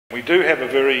We do have a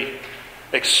very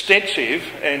extensive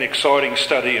and exciting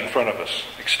study in front of us.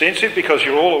 Extensive because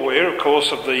you're all aware, of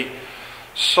course, of the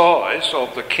size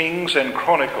of the Kings and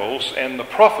Chronicles and the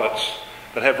prophets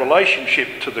that have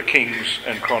relationship to the Kings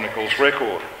and Chronicles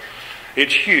record.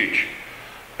 It's huge.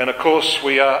 And of course,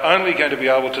 we are only going to be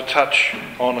able to touch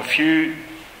on a few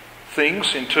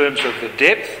things in terms of the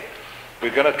depth.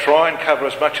 We're going to try and cover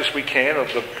as much as we can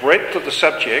of the breadth of the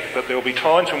subject, but there will be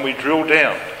times when we drill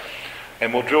down.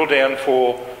 And we'll drill down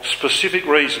for specific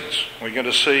reasons. We're going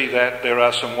to see that there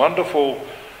are some wonderful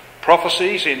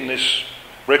prophecies in this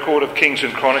record of Kings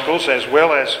and Chronicles, as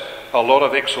well as a lot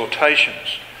of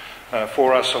exhortations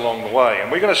for us along the way.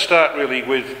 And we're going to start really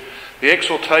with the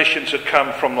exhortations that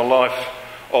come from the life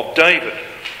of David,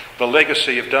 the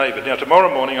legacy of David. Now,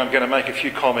 tomorrow morning I'm going to make a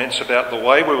few comments about the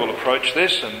way we will approach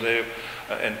this and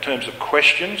in terms of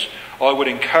questions. I would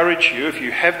encourage you, if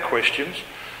you have questions,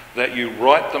 that you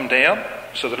write them down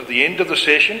so that at the end of the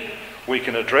session we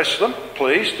can address them.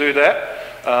 Please do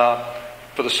that.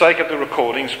 For the sake of the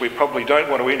recordings, we probably don't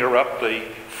want to interrupt the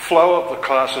flow of the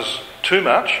classes too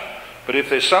much, but if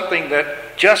there's something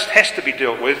that just has to be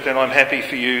dealt with, then I'm happy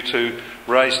for you to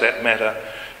raise that matter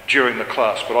during the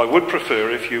class. But I would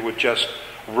prefer if you would just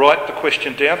write the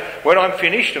question down when I'm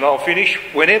finished, and I'll finish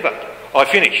whenever I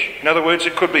finish. In other words,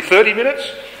 it could be 30 minutes,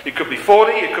 it could be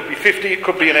 40, it could be 50, it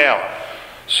could be an hour.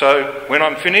 So when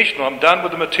I'm finished and I'm done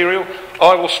with the material,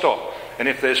 I will stop. And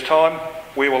if there's time,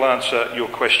 we will answer your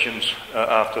questions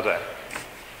after that.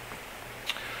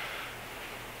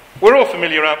 We're all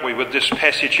familiar, aren't we, with this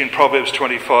passage in Proverbs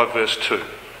 25 verse 2.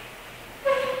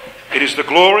 It is the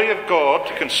glory of God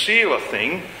to conceal a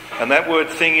thing, and that word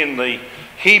thing in the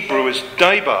Hebrew is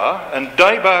debar, and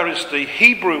debar is the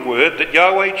Hebrew word that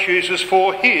Yahweh chooses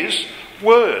for his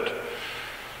word.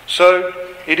 So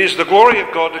it is the glory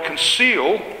of God to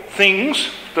conceal things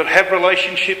that have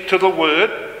relationship to the word,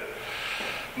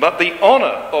 but the honour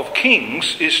of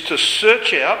kings is to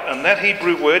search out, and that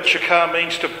Hebrew word, shakar,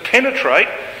 means to penetrate,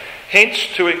 hence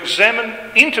to examine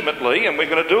intimately, and we're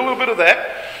going to do a little bit of that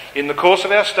in the course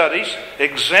of our studies,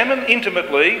 examine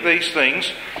intimately these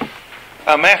things,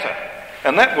 a matter.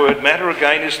 And that word matter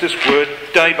again is this word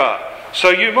debar. So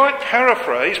you might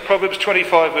paraphrase Proverbs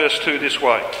 25 verse 2 this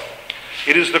way.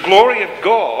 It is the glory of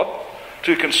God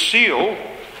to conceal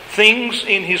things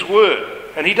in his word.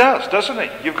 And he does, doesn't he?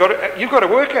 You've got to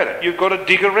work at it. You've got to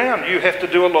dig around. You have to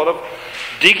do a lot of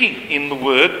digging in the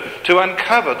word to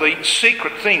uncover the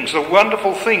secret things, the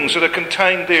wonderful things that are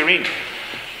contained therein.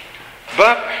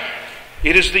 But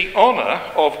it is the honour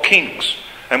of kings.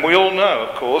 And we all know,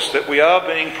 of course, that we are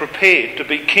being prepared to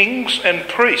be kings and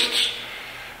priests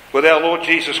with our Lord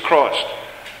Jesus Christ.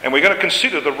 And we're going to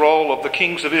consider the role of the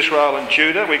kings of Israel and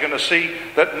Judah. We're going to see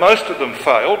that most of them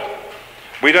failed.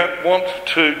 We don't want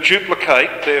to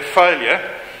duplicate their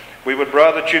failure. We would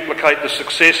rather duplicate the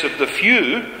success of the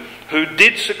few who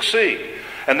did succeed.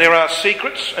 And there are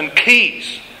secrets and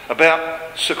keys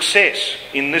about success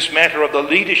in this matter of the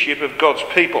leadership of God's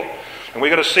people. And we're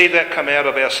going to see that come out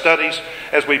of our studies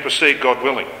as we proceed, God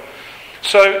willing.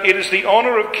 So it is the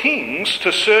honour of kings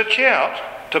to search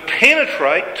out, to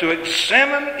penetrate, to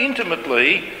examine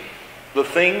intimately the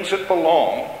things that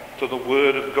belong to the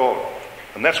Word of God.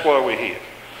 And that's why we're here.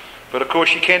 But of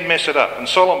course you can mess it up. And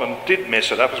Solomon did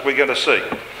mess it up, as we're going to see.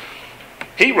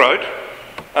 He wrote,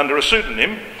 under a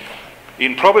pseudonym,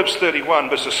 in Proverbs 31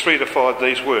 verses 3 to 5,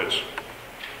 these words.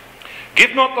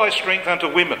 Give not thy strength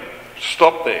unto women.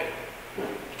 Stop there.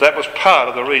 That was part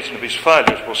of the reason of his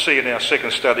failures. We'll see in our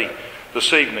second study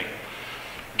this evening.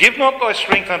 Give not thy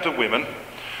strength unto women,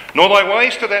 nor thy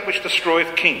ways to that which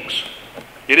destroyeth kings.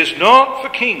 It is not for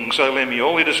kings, O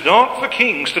Lemuel, it is not for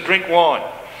kings to drink wine,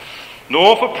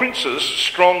 nor for princes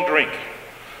strong drink.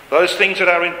 Those things that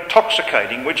are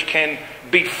intoxicating, which can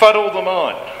befuddle the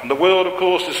mind. And the world, of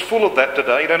course, is full of that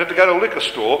today. You don't have to go to a liquor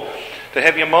store to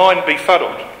have your mind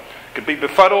befuddled. It can be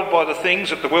befuddled by the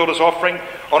things that the world is offering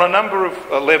on a number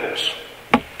of levels.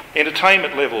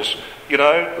 Entertainment levels,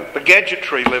 the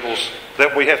gadgetry levels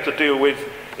that we have to deal with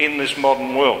in this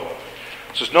modern world.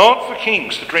 It is not for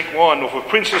kings to drink wine, nor for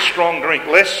princes strong drink,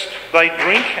 lest they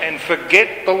drink and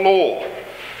forget the law.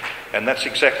 And that's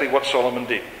exactly what Solomon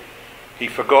did. He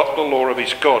forgot the law of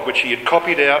his God, which he had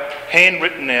copied out,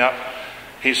 handwritten out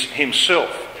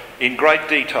himself in great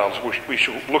details. We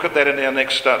shall look at that in our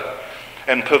next study.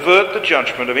 And pervert the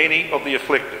judgment of any of the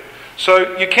afflicted.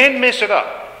 So you can mess it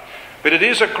up, but it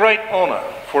is a great honour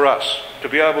for us to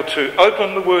be able to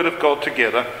open the Word of God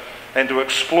together and to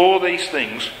explore these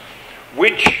things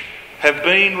which have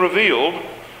been revealed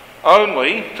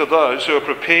only to those who are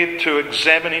prepared to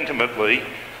examine intimately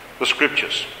the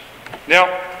Scriptures.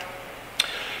 Now,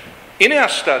 In our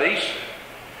studies,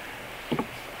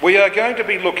 we are going to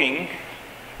be looking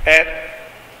at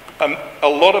a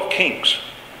lot of kings.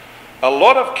 A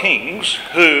lot of kings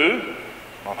who,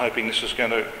 I'm hoping this is going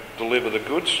to deliver the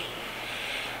goods,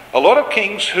 a lot of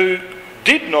kings who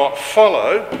did not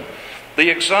follow the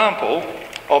example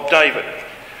of David.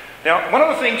 Now, one of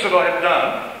the things that I have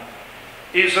done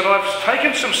is that I've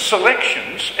taken some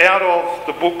selections out of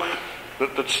the book,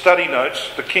 the study notes,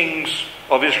 The Kings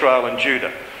of Israel and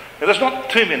Judah. Now, there's not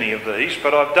too many of these,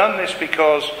 but I've done this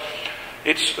because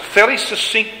it's a fairly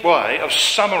succinct way of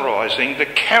summarising the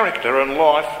character and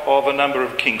life of a number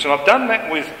of kings. And I've done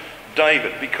that with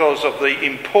David because of the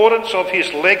importance of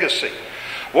his legacy,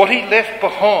 what he left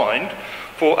behind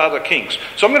for other kings.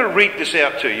 So I'm going to read this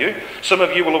out to you. Some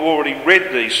of you will have already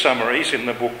read these summaries in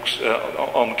the books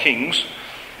on kings,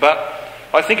 but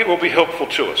I think it will be helpful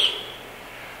to us.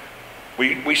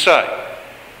 We say,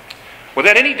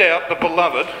 without any doubt, the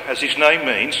beloved, as his name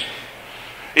means,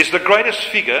 is the greatest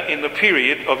figure in the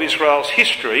period of Israel's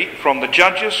history from the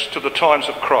Judges to the times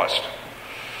of Christ.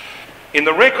 In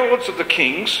the records of the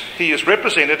kings, he is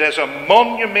represented as a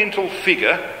monumental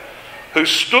figure who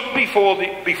stood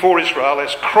before Israel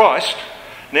as Christ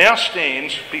now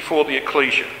stands before the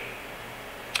ecclesia.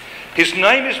 His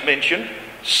name is mentioned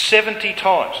 70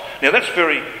 times. Now that's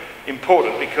very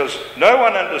important because no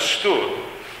one understood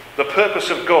the purpose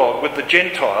of God with the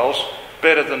Gentiles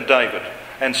better than David.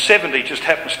 And 70 just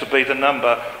happens to be the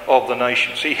number of the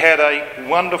nations. He had a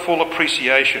wonderful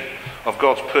appreciation of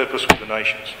God's purpose with the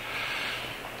nations.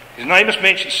 His name is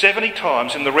mentioned 70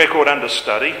 times in the record under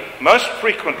study, most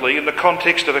frequently in the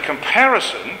context of a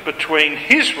comparison between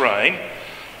his reign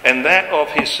and that of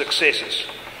his successors.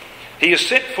 He is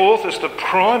set forth as the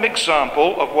prime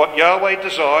example of what Yahweh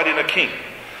desired in a king,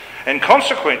 and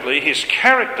consequently his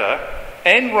character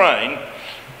and reign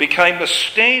became the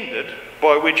standard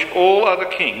by which all other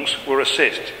kings were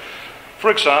assessed. For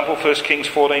example, 1 Kings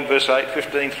 14 verse 8,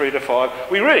 15,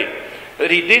 3-5, we read that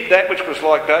he did that which was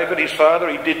like David, his father.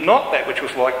 He did not that which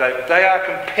was like David. They are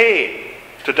compared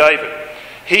to David.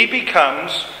 He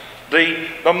becomes the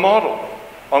model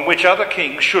on which other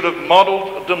kings should have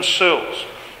modelled themselves.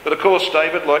 But of course,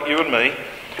 David, like you and me,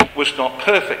 was not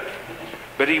perfect.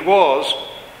 But he was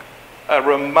a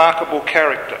remarkable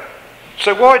character.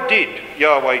 So why did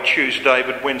Yahweh choose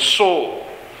David when Saul,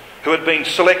 who had been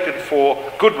selected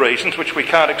for good reasons, which we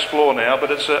can't explore now,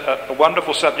 but it's a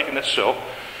wonderful subject in itself,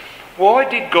 why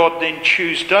did God then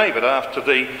choose David after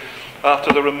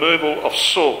the removal of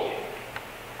Saul?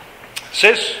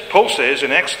 Paul says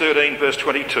in Acts 13 verse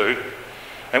 22,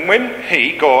 and when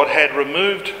he, God, had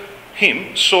removed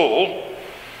him, Saul,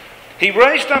 he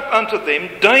raised up unto them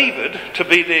David to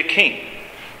be their king,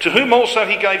 to whom also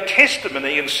he gave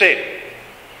testimony and said,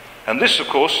 and this, of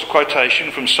course, is a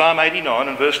quotation from Psalm 89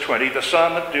 and verse 20, the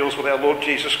psalm that deals with our Lord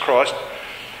Jesus Christ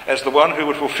as the one who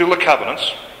would fulfil the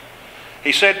covenants.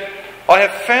 He said, I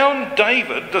have found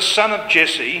David, the son of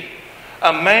Jesse,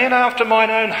 a man after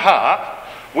mine own heart,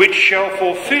 which shall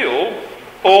fulfil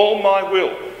all my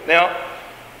will. Now,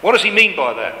 what does he mean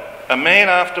by that? A man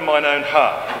after mine own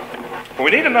heart. Well,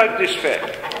 we need to note this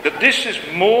fact, that this is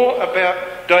more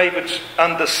about David's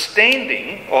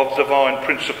understanding of divine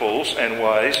principles and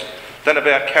ways than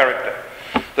about character.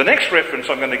 The next reference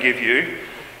I'm going to give you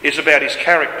is about his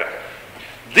character.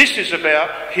 This is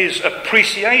about his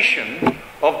appreciation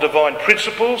of divine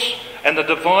principles and the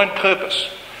divine purpose.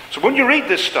 So when you read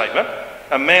this statement,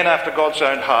 a man after God's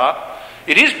own heart,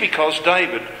 it is because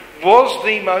David was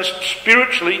the most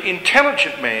spiritually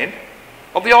intelligent man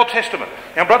of the Old Testament.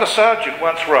 Now, Brother Sargent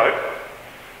once wrote,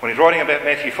 when he's writing about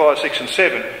Matthew 5, 6 and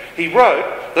 7, he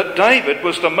wrote that David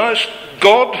was the most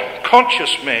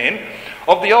God-conscious man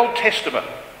of the Old Testament.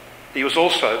 He was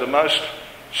also the most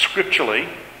scripturally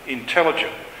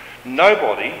intelligent.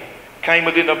 Nobody came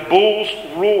within a bull's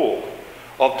roar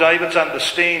of David's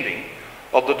understanding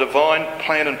of the divine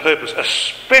plan and purpose,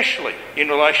 especially in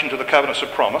relation to the covenants of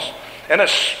promise, and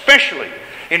especially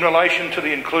in relation to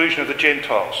the inclusion of the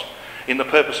Gentiles in the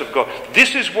purpose of God.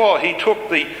 This is why he took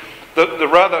the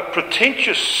rather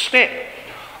pretentious step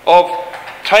of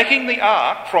taking the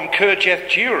ark from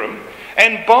Kirjath-Jearim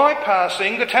and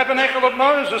bypassing the tabernacle of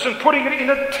Moses and putting it in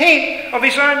a tent of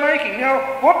his own making.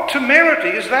 Now, what temerity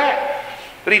is that?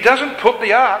 That he doesn't put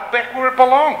the ark back where it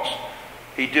belongs.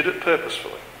 He did it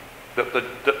purposefully. That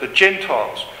the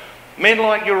Gentiles, men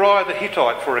like Uriah the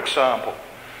Hittite, for example,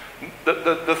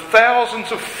 the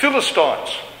thousands of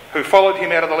Philistines who followed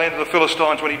him out of the land of the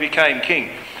Philistines when he became king,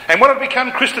 and what had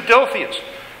become Christadelphians,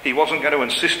 he wasn't going to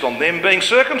insist on them being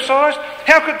circumcised.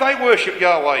 How could they worship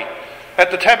Yahweh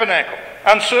at the tabernacle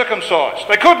uncircumcised?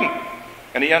 They couldn't.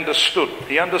 And he understood.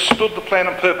 He understood the plan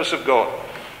and purpose of God.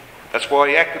 That's why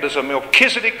he acted as a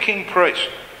Melchizedek king priest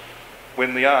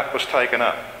when the ark was taken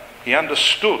up. He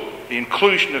understood the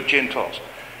inclusion of Gentiles.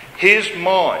 His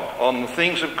mind on the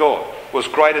things of God was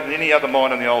greater than any other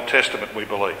mind in the Old Testament, we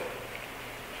believe.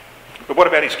 But what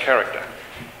about his character?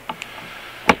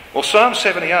 Well, Psalm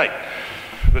 78,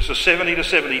 verses 70 to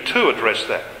 72 address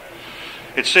that.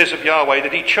 It says of Yahweh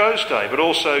that he chose David,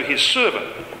 also his servant,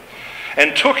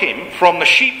 and took him from the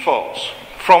sheepfolds,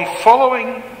 from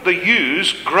following the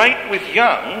ewes great with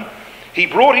young. He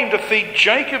brought him to feed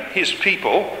Jacob his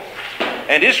people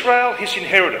and Israel his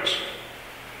inheritance.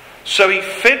 So he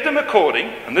fed them according,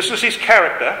 and this is his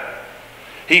character,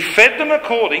 he fed them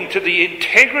according to the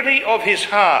integrity of his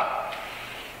heart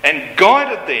and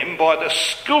guided them by the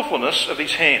skillfulness of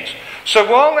his hands. So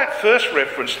while that first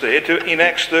reference there in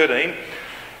Acts 13,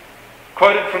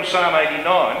 quoted from Psalm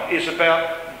 89, is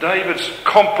about David's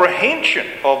comprehension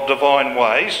of divine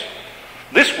ways,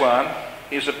 this one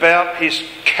is about his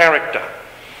character.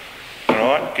 All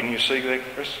right, can you see there,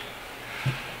 Chris?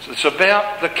 So it's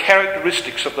about the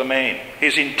characteristics of the man,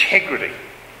 his integrity,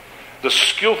 the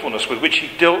skillfulness with which he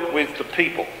dealt with the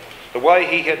people, the way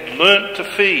he had learnt to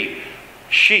feed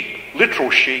sheep,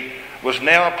 literal sheep, was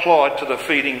now applied to the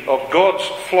feeding of God's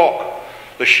flock,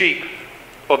 the sheep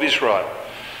of Israel.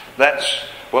 That's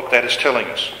what that is telling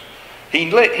us. He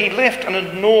left an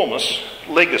enormous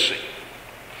legacy.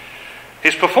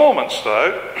 His performance,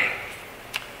 though,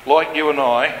 like you and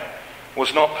I,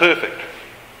 was not perfect.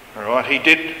 All right, he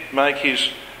did make his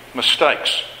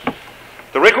mistakes.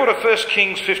 The record of 1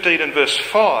 Kings 15 and verse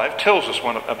 5 tells us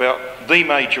about the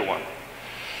major one.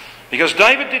 Because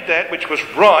David did that which was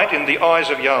right in the eyes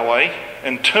of Yahweh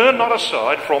and turned not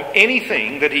aside from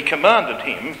anything that he commanded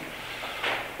him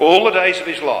all the days of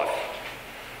his life,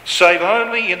 save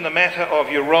only in the matter of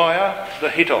Uriah the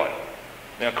Hittite.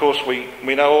 Now, of course, we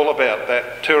know all about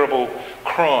that terrible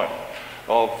crime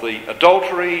of the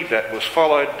adultery that was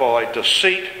followed by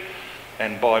deceit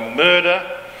and by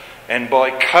murder and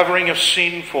by covering of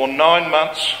sin for 9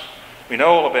 months. We know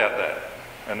all about that.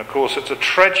 And of course, it's a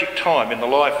tragic time in the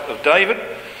life of David,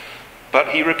 but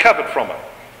he recovered from it.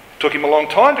 It took him a long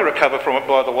time to recover from it,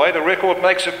 by the way. The record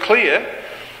makes it clear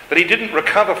that he didn't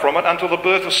recover from it until the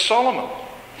birth of Solomon.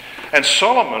 And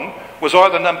Solomon was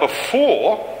either number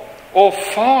 4 or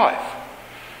 5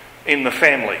 in the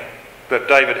family that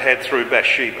David had through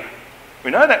Bathsheba.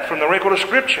 We know that from the record of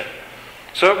Scripture.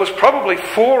 So it was probably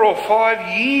 4 or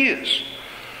 5 years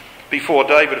before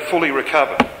David fully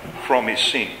recovered from his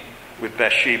sin with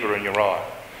Bathsheba and Uriah.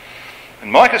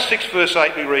 In Micah 6 verse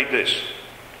 8 we read this: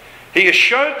 He has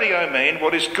showed thee, O man,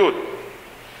 what is good.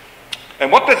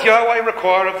 And what doth Yahweh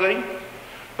require of thee?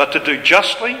 But to do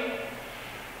justly,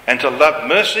 and to love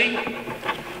mercy,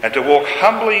 and to walk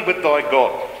humbly with thy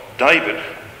God. David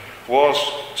was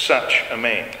such a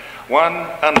man. One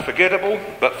unforgettable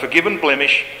but forgiven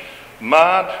blemish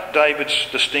marred David's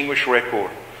distinguished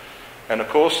record. And of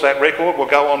course that record will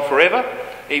go on forever,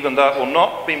 even though it will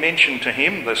not be mentioned to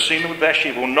him, the sin with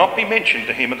Bathsheba will not be mentioned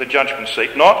to him at the judgment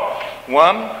seat. Not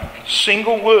one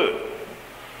single word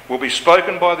will be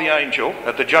spoken by the angel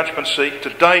at the judgment seat to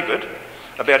David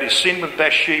about his sin with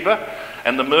Bathsheba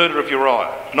and the murder of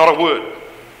Uriah. Not a word.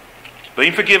 It's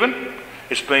been forgiven.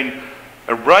 It's been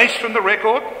erased from the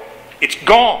record. It's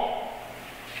gone.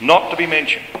 Not to be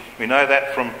mentioned. We know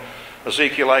that from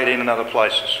Ezekiel 18 and other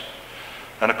places.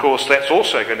 And of course that's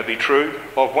also going to be true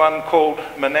of one called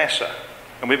Manasseh.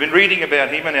 And we've been reading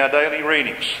about him in our daily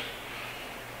readings.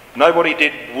 Nobody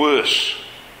did worse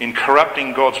in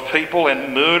corrupting God's people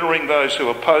and murdering those who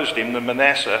opposed him than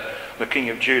Manasseh, the king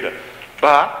of Judah.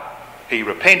 But he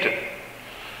repented.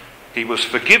 He was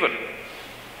forgiven.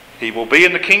 He will be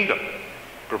in the kingdom,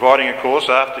 providing, of course,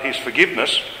 after his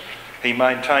forgiveness, he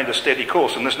maintained a steady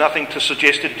course. And there's nothing to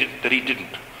suggest that he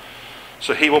didn't.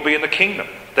 So he will be in the kingdom.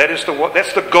 That's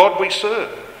the God we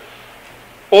serve.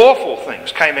 Awful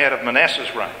things came out of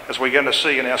Manasseh's reign, as we're going to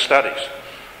see in our studies.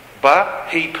 But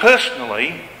he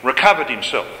personally recovered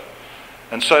himself.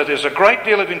 And so there's a great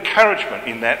deal of encouragement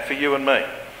in that for you and me.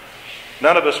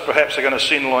 None of us perhaps are going to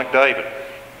sin like David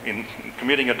in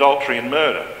committing adultery and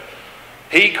murder.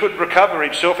 He could recover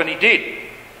himself, and he did.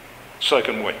 So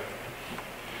can we.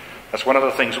 That's one of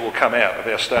the things that will come out of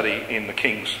our study in the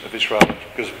Kings of Israel.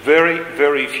 Because very,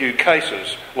 very few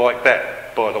cases like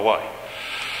that, by the way.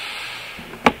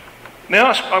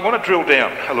 Now I want to drill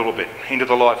down a little bit into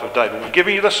the life of David. We've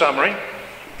given you the summary.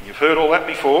 You've heard all that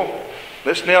before.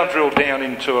 Let's now drill down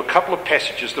into a couple of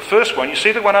passages. The first one, you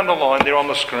see the one underlined there on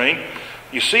the screen.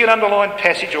 You see an underlined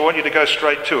passage. I want you to go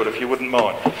straight to it if you wouldn't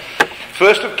mind.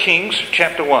 1 Kings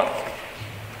chapter 1.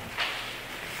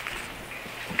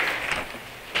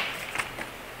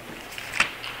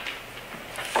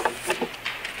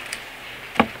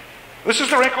 This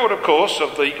is the record, of course,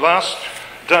 of the last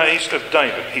days of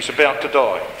David. He's about to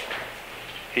die.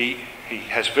 He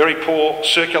has very poor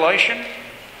circulation.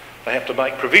 They have to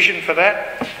make provision for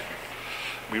that.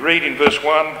 We read in verse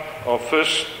 1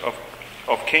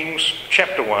 of Kings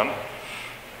chapter 1.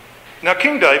 Now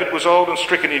King David was old and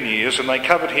stricken in years, and they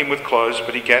covered him with clothes,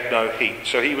 but he gat no heat.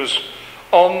 So he was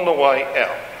on the way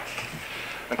out.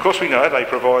 And of course we know they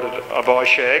provided a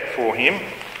byshag for him.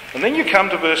 And then you come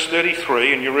to verse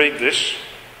 33 and you read this.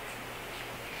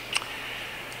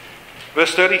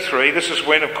 Verse 33, this is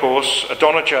when, of course,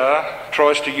 Adonijah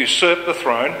tries to usurp the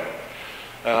throne,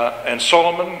 and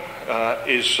Solomon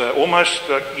is almost,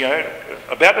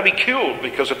 about to be killed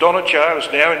because Adonijah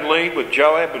is now in league with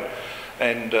Joab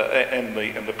and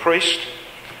the priest,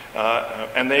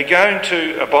 and they're going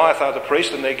to Abiathar the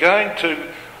priest, and they're going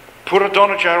to put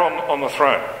Adonijah on the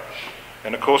throne.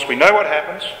 And of course, we know what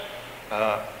happens.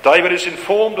 David is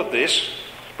informed of this,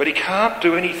 but he can't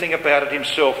do anything about it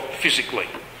himself physically.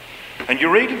 And you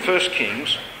read in 1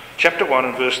 Kings chapter 1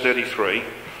 and verse 33,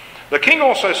 the king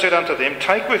also said unto them,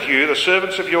 take with you the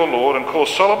servants of your Lord, and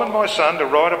cause Solomon my son to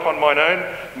ride upon mine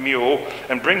own mule,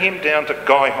 and bring him down to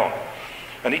Gihon.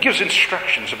 And he gives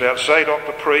instructions about Zadok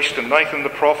the priest and Nathan the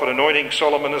prophet anointing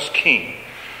Solomon as king.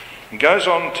 And goes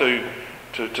on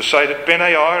to say that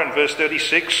Benaiah in verse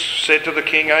 36 said to the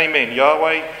king, Amen,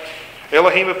 Yahweh,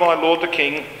 Elohim of my Lord the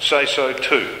king, say so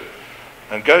too.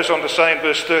 And goes on to say in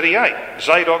verse 38,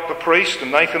 Zadok the priest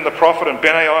and Nathan the prophet and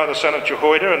Benaiah the son of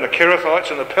Jehoiada and the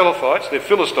Kerethites and the Pelethites, they're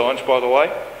Philistines by the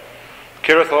way,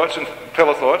 Kerethites and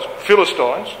Pelethites,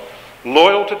 Philistines,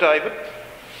 loyal to David,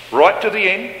 right to the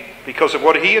end, because of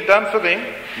what he had done for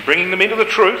them, bringing them into the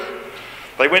truth.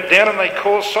 They went down and they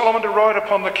caused Solomon to ride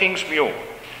upon the king's mule.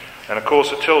 And of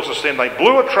course it tells us then they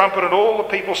blew a trumpet and all the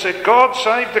people said, God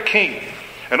save the king.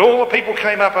 And all the people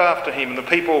came up after him, and the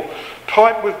people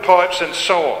piped with pipes and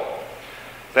so on.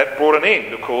 That brought an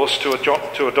end, of course, to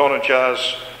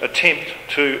Adonijah's attempt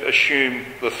to assume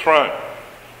the throne.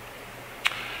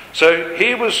 So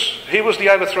here was the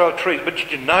overthrow of trees. But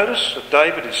did you notice that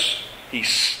David he's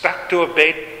stuck to a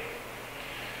bed?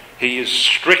 He is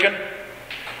stricken.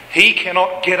 He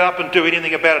cannot get up and do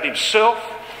anything about it himself.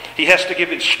 He has to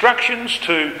give instructions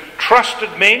to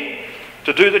trusted men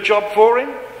to do the job for him.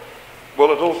 Well,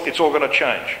 it's all going to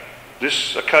change.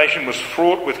 This occasion was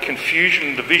fraught with confusion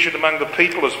and division among the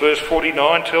people, as verse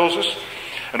 49 tells us.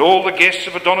 And all the guests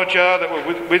of Adonijah that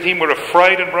were with him were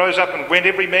afraid and rose up and went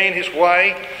every man his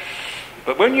way.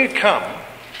 But when you come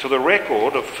to the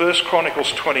record of 1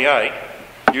 Chronicles 28,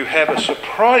 you have a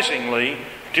surprisingly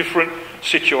different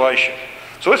situation.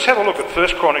 So let's have a look at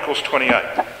 1 Chronicles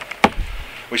 28.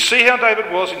 We see how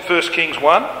David was in 1 Kings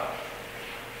 1.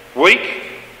 Weak,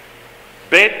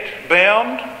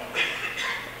 bed-bound,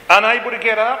 unable to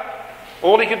get up.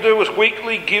 All he could do was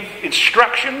weekly give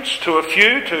instructions to a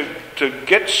few to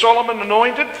get Solomon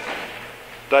anointed.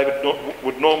 David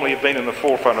would normally have been in the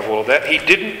forefront of all of that. He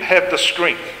didn't have the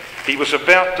strength. He was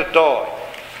about to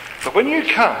die. But when you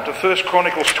come to 1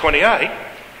 Chronicles 28,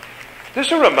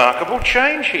 there's a remarkable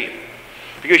change here.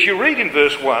 Because you read in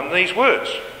verse 1 these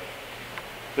words.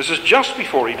 This is just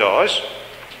before he dies.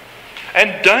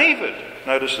 And David,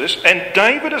 notice this, and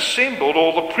David assembled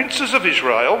all the princes of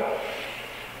Israel,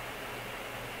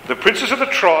 the princes of the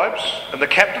tribes, and the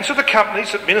captains of the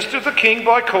companies that ministered to the king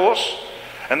by course,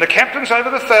 and the captains over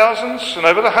the thousands and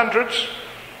over the hundreds,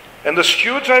 and the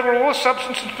stewards over all the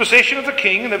substance and possession of the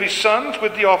king and of his sons,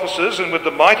 with the officers and with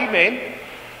the mighty men,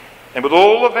 and with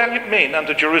all the valiant men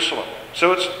unto Jerusalem.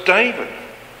 So it's David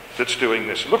that's doing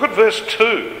this. Look at verse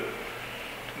 2.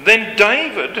 Then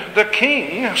David, the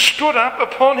king, stood up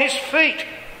upon his feet.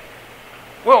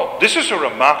 Well, this is a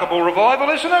remarkable revival,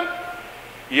 isn't it?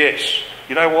 Yes.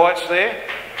 You know why it's there?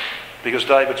 Because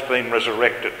David's been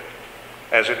resurrected,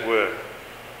 as it were.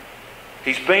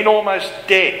 He's been almost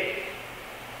dead.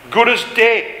 Good as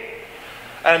dead.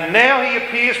 And now he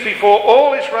appears before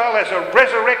all Israel as a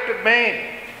resurrected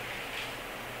man.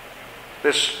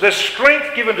 There's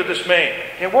strength given to this man.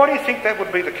 Now, why do you think that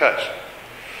would be the case?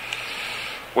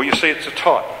 Well, you see, it's a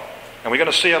type. And we're going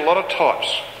to see a lot of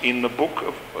types in the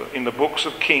books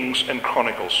of Kings and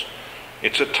Chronicles.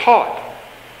 It's a type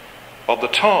of the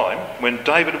time when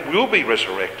David will be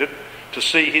resurrected to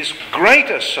see his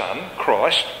greater son,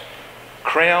 Christ,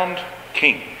 crowned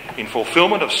king, in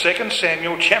fulfilment of 2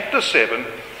 Samuel chapter 7,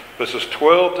 verses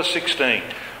 12 to 16,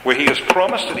 where he has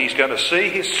promised that he's going to see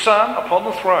his son upon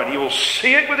the throne. He will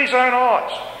see it with his own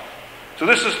eyes. So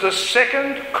this is the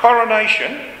second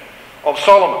coronation of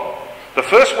Solomon. The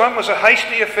first one was a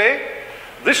hasty affair.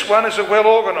 This one is a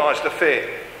well-organised affair.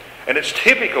 And it's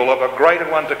typical of a greater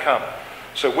one to come.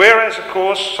 So whereas, of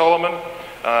course, Solomon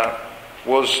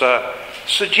was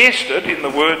suggested in the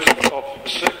words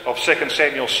of 2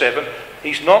 Samuel 7,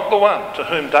 he's not the one to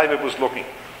whom David was looking.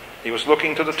 He was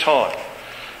looking to the time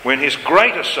when his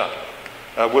greater son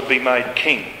would be made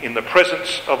king in the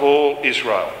presence of all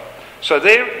Israel. So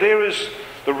there is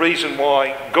the reason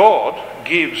why God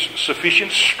gives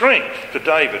sufficient strength to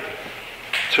David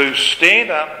to stand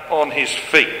up on his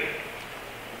feet.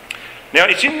 Now,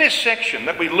 it's in this section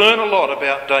that we learn a lot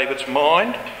about David's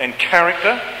mind and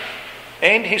character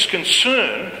and his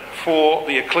concern for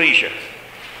the ecclesia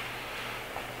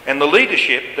and the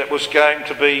leadership that was going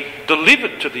to be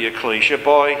delivered to the ecclesia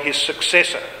by his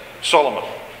successor, Solomon.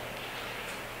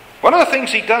 One of the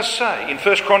things he does say in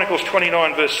 1 Chronicles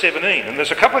 29 verse 17, and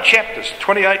there's a couple of chapters,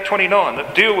 28, 29,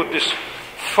 that deal with this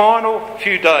final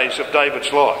few days of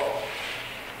David's life.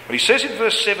 But he says in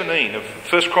verse 17 of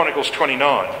 1 Chronicles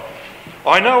 29,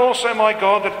 I know also, my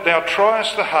God, that thou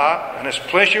triest the heart and hast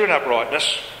pleasure in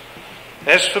uprightness.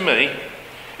 As for me,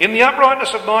 in the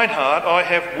uprightness of mine heart I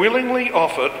have willingly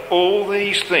offered all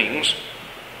these things,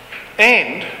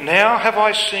 and now have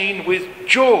I seen with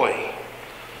joy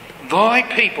thy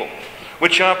people,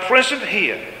 which are present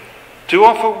here, to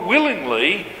offer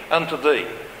willingly unto thee.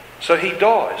 So he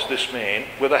dies, this man,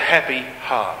 with a happy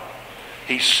heart.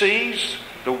 He sees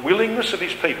the willingness of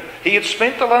his people. He had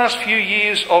spent the last few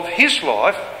years of his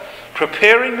life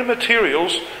preparing the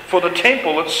materials for the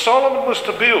temple that Solomon was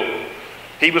to build.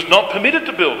 He was not permitted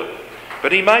to build it,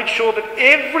 but he made sure that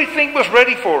everything was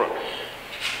ready for it.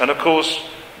 And of course,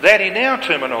 that in our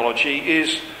terminology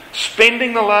is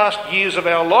spending the last years of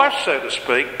our life, so to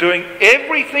speak, doing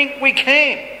everything we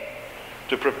can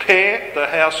to prepare the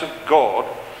house of God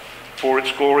for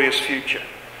its glorious future.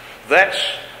 That's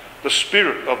the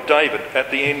spirit of David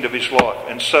at the end of his life,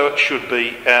 and so it should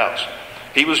be ours.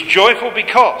 He was joyful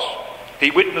because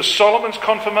he witnessed Solomon's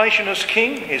confirmation as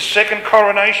king, his second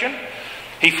coronation.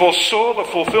 He foresaw the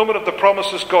fulfilment of the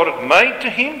promises God had made to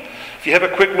him. If you have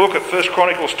a quick look at 1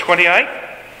 Chronicles 28,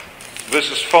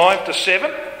 verses 5 to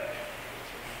 7,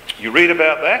 you read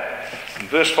about that. In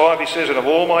verse 5 he says, And of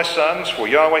all my sons, for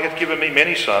Yahweh hath given me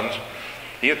many sons,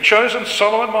 he hath chosen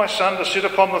Solomon my son to sit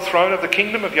upon the throne of the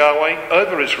kingdom of Yahweh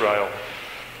over Israel.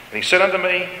 And he said unto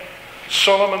me,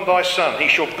 Solomon thy son, he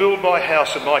shall build my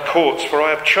house and my courts, for I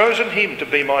have chosen him to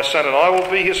be my son, and I will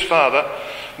be his father.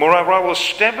 Moreover, I will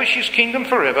establish his kingdom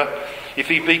forever, if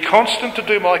he be constant to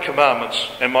do my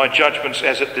commandments and my judgments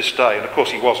as at this day. And of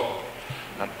course he wasn't.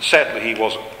 And sadly he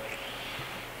wasn't.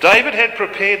 David had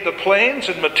prepared the plans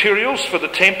and materials for the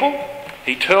temple.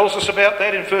 He tells us about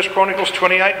that in 1 Chronicles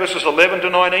 28 verses 11 to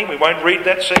 19. We won't read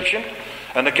that section.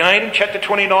 And again in chapter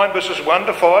 29 verses 1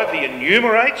 to 5 he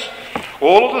enumerates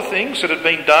all of the things that had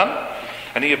been done,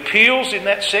 and he appeals in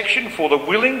that section for the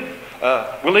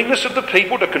willingness of the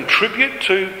people to contribute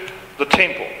to the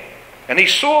temple. And he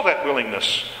saw that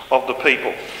willingness of the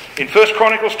people. In 1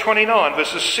 Chronicles 29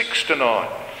 verses 6 to 9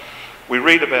 we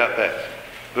read about that.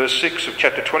 Verse 6 of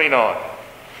chapter 29.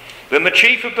 Then the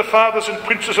chief of the fathers and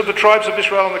princes of the tribes of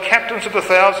Israel and the captains of the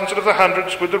thousands and of the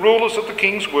hundreds with the rulers of the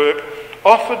king's work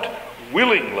offered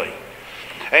willingly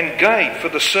and gave for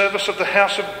the service of the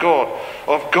house of God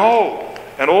of gold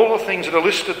and all the things that are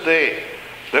listed there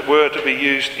that were to be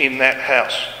used in that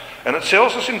house. And it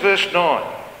tells us in verse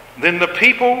 9, Then the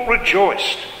people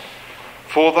rejoiced,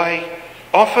 for they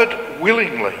offered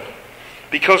willingly,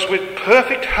 because with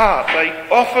perfect heart they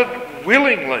offered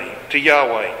willingly to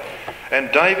Yahweh.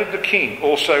 And David the king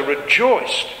also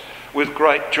rejoiced with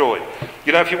great joy.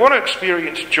 You know, if you want to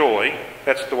experience joy,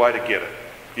 that's the way to get it.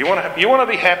 You want to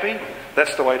be happy,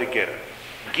 that's the way to get it.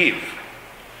 Give.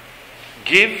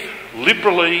 Give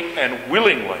liberally and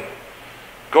willingly.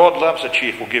 God loves a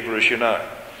cheerful giver, as you know.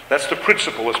 That's the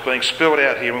principle that's being spelled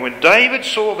out here. And when David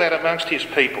saw that amongst his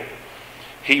people,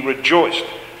 he rejoiced.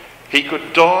 He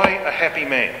could die a happy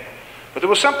man. But there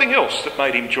was something else that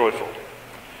made him joyful.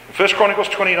 In 1 Chronicles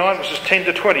 29 verses 10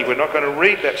 to 20, we're not going to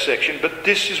read that section, but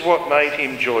this is what made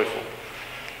him joyful.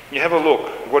 You have a look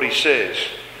at what he says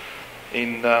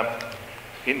in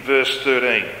verse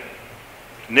 13.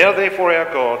 Now therefore,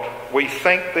 our God, we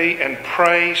thank thee and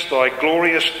praise thy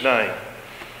glorious name.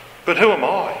 But who am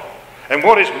I? And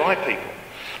what is my people?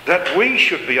 That we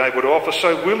should be able to offer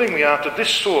so willingly after this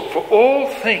sort, for all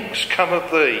things come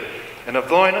of thee, and of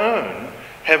thine own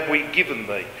have we given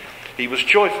thee. He was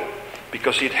joyful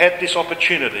because he'd had this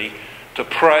opportunity to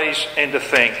praise and to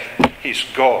thank his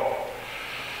God.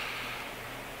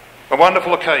 A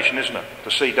wonderful occasion, isn't it?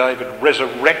 To see David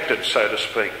resurrected, so to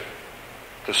speak.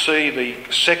 To see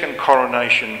the second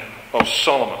coronation of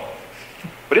Solomon.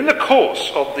 But in the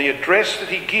course of the address that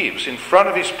he gives in front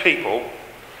of his people,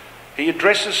 he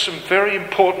addresses some very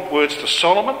important words to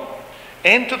Solomon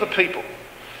and to the people.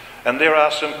 And there are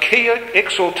some key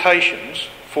exhortations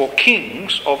for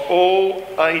kings of all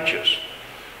ages.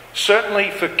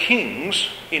 Certainly for kings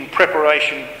in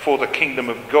preparation for the kingdom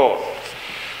of God.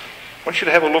 I want you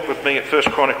to have a look with me at 1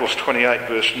 Chronicles 28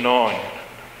 verse 9.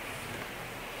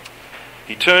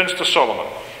 He turns to Solomon.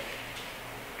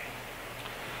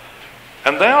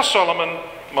 And thou, Solomon,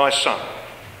 my son,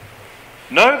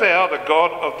 know thou the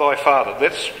God of thy father.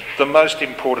 That's the most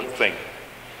important thing.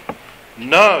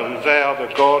 Know thou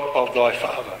the God of thy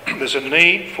father. There's a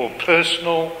need for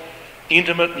personal,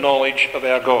 intimate knowledge of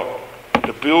our God,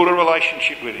 to build a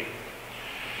relationship with him.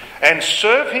 And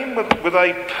serve him with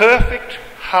a perfect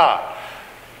heart.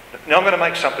 Now I'm going to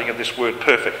make something of this word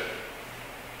perfect.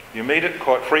 You meet it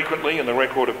quite frequently in the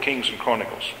record of Kings and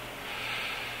Chronicles.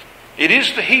 It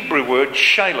is the Hebrew word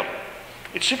shalom.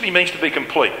 It simply means to be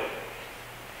complete.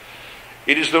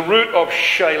 It is the root of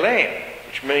shalem,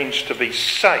 which means to be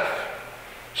safe.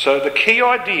 So the key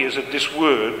ideas of this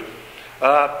word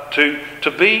are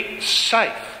to be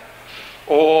safe,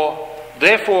 or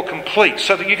therefore complete,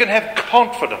 so that you can have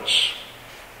confidence.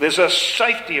 There's a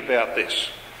safety about this.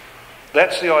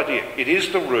 That's the idea. It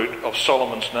is the root of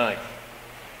Solomon's name.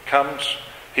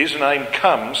 His name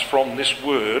comes from this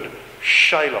word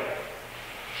shalom.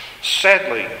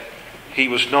 Sadly, he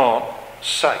was not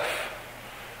safe.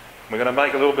 We're going to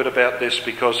make a little bit about this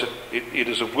because it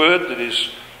is a word that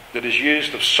is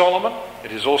used of Solomon.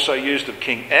 It is also used of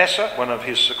King Asa, one of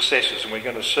his successors, and we're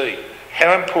going to see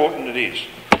how important it is.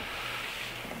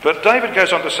 But David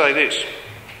goes on to say this,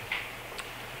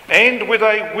 and with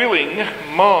a willing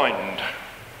mind.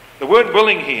 The word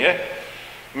willing here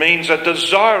means a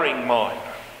desiring mind.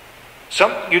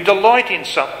 You delight in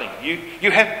something.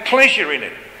 You have pleasure in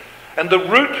it. And the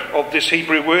root of this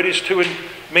Hebrew word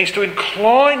means to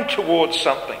incline towards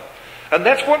something. And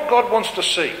that's what God wants to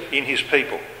see in his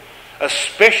people,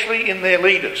 especially in their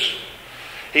leaders.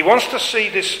 He wants to see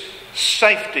this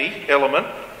safety element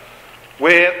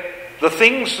where the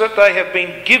things that they have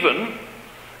been given,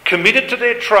 committed to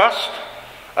their trust,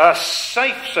 are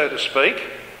safe, so to speak.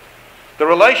 The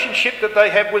relationship that they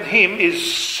have with him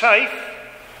is safe.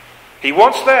 He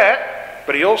wants that,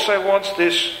 but he also wants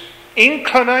this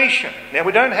inclination. Now,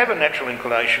 we don't have a natural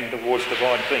inclination towards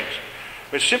divine things.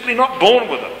 We're simply not born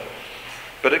with it.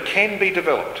 But it can be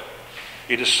developed.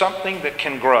 It is something that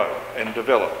can grow and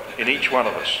develop in each one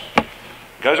of us.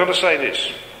 It goes on to say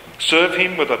this, serve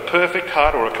him with a perfect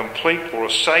heart, or a complete or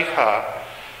a safe heart,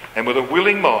 and with a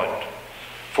willing mind.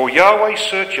 For Yahweh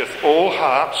searcheth all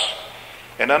hearts,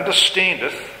 and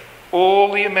understandeth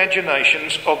all the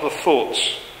imaginations of the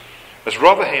thoughts. As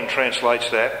Rotherham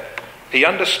translates that, he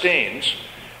understands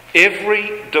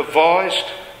every devised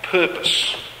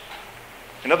purpose.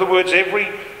 In other words,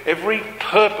 every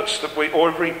purpose or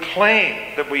every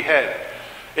plan that we have,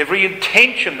 every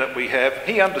intention that we have,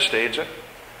 he understands it.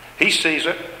 He sees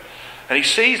it. And he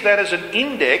sees that as an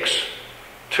index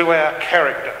to our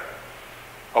character,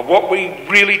 of what we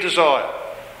really desire.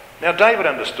 Now, David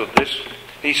understood this.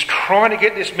 He's trying to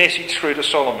get this message through to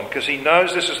Solomon because he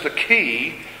knows this is the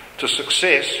key to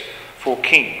success for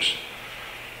kings.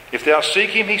 If thou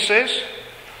seek him, he says,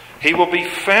 he will be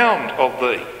found of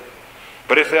thee.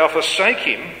 But if thou forsake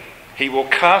him, he will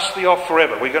cast thee off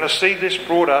forever. We're going to see this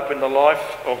brought up in the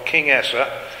life of King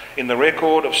Asa in the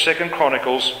record of 2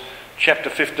 Chronicles chapter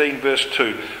 15 verse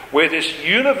 2, where this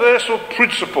universal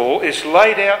principle is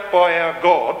laid out by our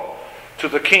God to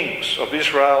the kings of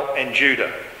Israel and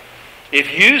Judah.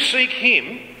 If you seek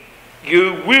him,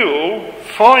 you will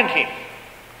find him.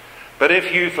 But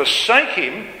if you forsake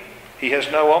him, he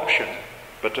has no option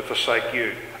but to forsake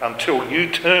you until you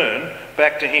turn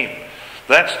back to him.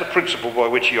 That's the principle by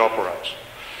which he operates.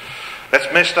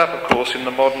 That's messed up, of course, in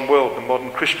the modern world, the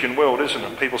modern Christian world, isn't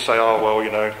it? People say, oh, well,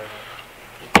 you know,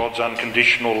 God's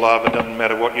unconditional love, it doesn't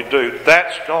matter what you do.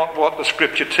 That's not what the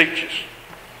scripture teaches.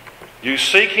 You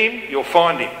seek him, you'll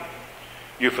find him.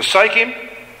 You forsake him,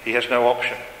 he has no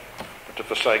option but to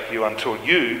forsake you until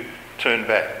you turn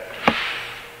back.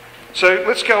 So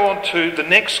let's go on to the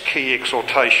next key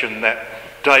exhortation that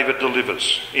David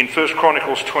delivers in 1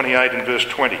 Chronicles 28 and verse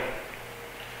 20.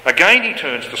 Again he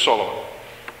turns to Solomon.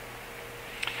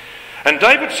 And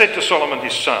David said to Solomon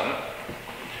his son,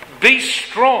 be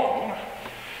strong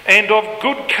and of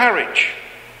good courage,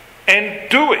 and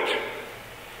do it.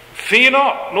 Fear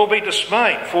not, nor be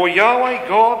dismayed, for Yahweh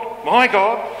God, my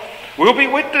God, will be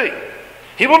with thee.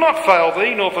 He will not fail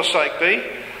thee, nor forsake thee,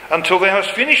 until thou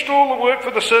hast finished all the work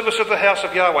for the service of the house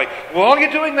of Yahweh. While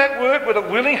you're doing that work with a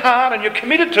willing heart and you're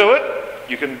committed to it,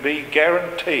 you can be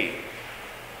guaranteed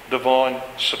divine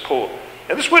support.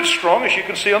 And this word strong, as you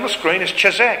can see on the screen, is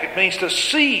chazak. It means to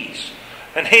seize,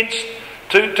 and hence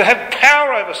to have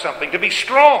power over something, to be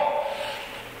strong.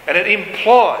 And it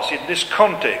implies, in this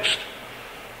context,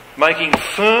 making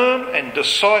firm and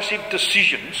decisive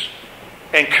decisions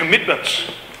and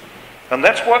commitments. And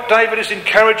that's what David is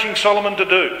encouraging Solomon to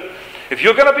do. If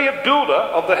you're going to be a builder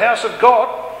of the house of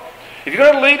God, if you're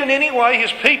going to lead in any way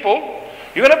his people,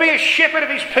 you're going to be a shepherd of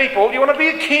his people, you want to be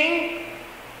a king,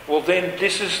 well then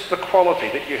this is the quality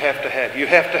that you have to have. You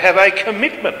have to have a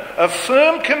commitment, a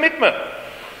firm commitment.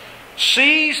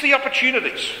 Seize the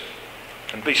opportunities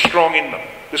and be strong in them.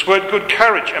 This word good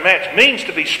courage, amat, means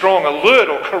to be strong, alert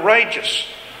or courageous,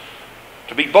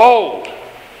 to be bold.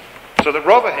 So that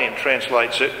Rotherham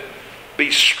translates it,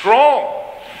 be strong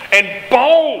and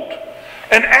bold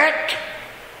and act.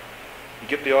 You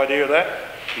get the idea of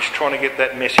that? He's trying to get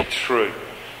that message through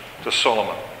to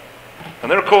Solomon.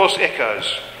 And there are, of course, echoes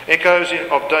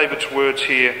of David's words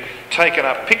here,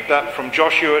 picked up from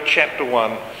Joshua chapter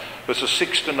 1, verses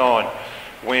 6 to 9,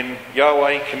 when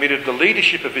Yahweh committed the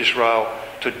leadership of Israel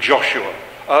to Joshua.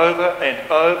 Over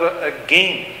and over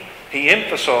again, he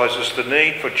emphasises the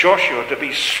need for Joshua to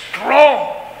be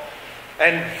strong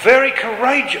and very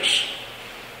courageous,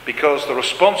 because the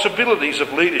responsibilities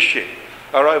of leadership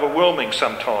are overwhelming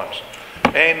sometimes.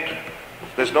 And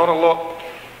there's not a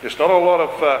lot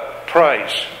of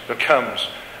praise that comes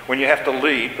when you have to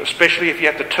lead, especially if you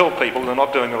have to tell people they're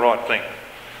not doing the right thing.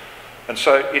 And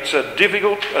so it's a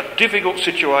difficult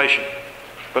situation.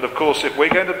 But of course, if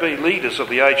we're going to be leaders of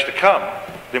the age to come,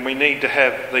 then we need to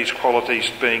have these qualities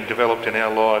being developed in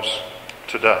our lives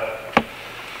today.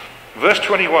 Verse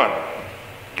 21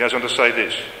 goes on to say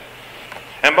this: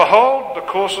 "And behold, the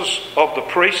courses of the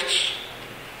priests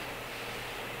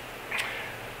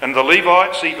and the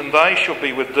Levites, even they shall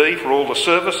be with thee for all the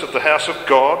service of the house of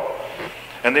God.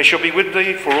 And there shall be with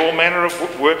thee for all manner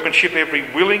of workmanship every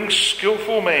willing,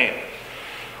 skillful man."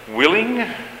 Willing,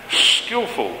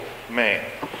 skillful man.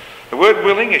 The word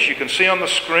willing, as you can see on the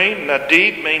screen,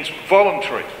 nadid, means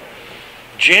voluntary,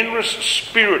 generous,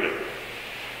 spirited.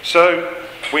 So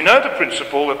we know the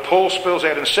principle that Paul spells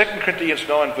out in 2 Corinthians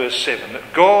 9 verse 7,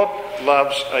 that God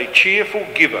loves a cheerful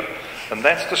giver, and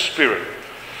that's the spirit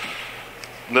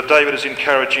that David is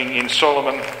encouraging in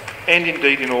Solomon and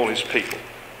indeed in all his people.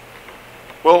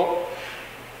 Well,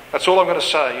 that's all I'm going to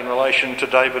say in relation to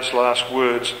David's last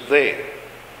words there.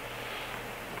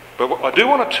 But I do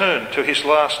want to turn to his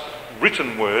last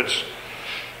written words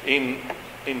in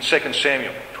 2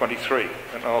 Samuel 23.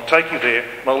 And I'll take you there,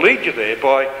 and I'll lead you there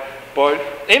by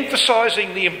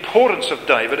emphasising the importance of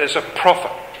David as a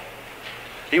prophet.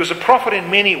 He was a prophet in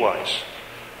many ways,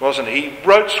 wasn't he? He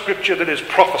wrote scripture that is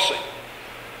prophecy.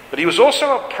 But he was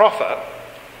also a prophet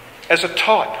as a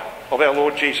type of our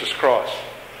Lord Jesus Christ.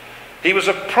 He was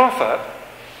a prophet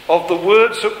of the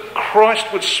words that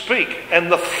Christ would speak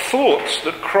and the thoughts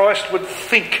that Christ would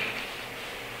think.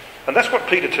 And that's what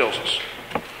Peter tells us.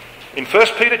 In 1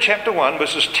 Peter chapter 1,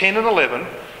 verses 10 and 11,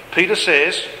 Peter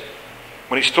says,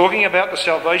 when he's talking about the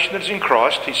salvation that is in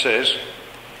Christ, he says,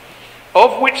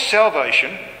 "Of which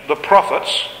salvation the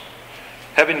prophets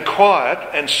have inquired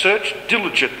and searched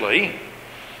diligently,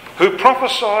 who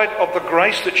prophesied of the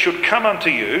grace that should come unto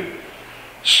you,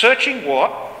 searching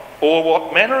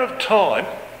what manner of time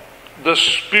the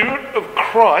Spirit of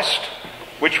Christ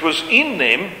which was in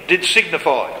them did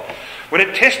signify." When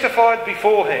it testified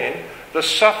beforehand the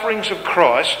sufferings of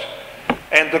Christ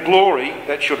and the glory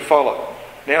that should follow.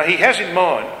 Now he has in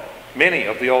mind many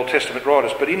of the Old Testament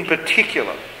writers, but in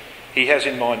particular he has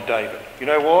in mind David. You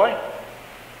know why?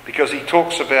 Because he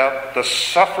talks about the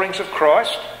sufferings of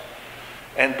Christ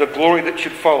and the glory that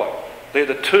should follow. They're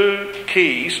the two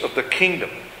keys of the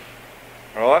kingdom.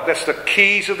 All right, that's the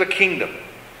keys of the kingdom.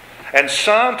 And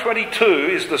Psalm 22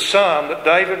 is the psalm that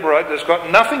David wrote that's got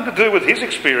nothing to do with his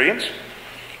experience,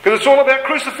 because it's all about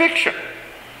crucifixion.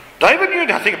 David knew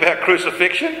nothing about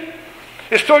crucifixion.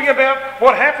 It's talking about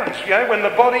what happens, when the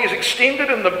body is extended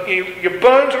and your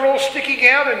bones are all sticking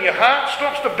out and your heart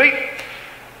stops to beat.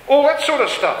 All that sort of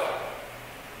stuff.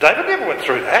 David never went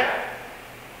through that.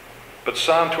 But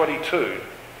Psalm 22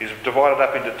 is divided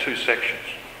up into two sections.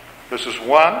 Verses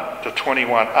 1 to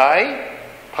 21a,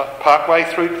 partway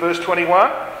through verse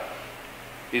 21,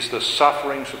 is the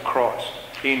sufferings of Christ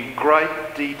in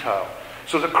great detail.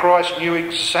 So that Christ knew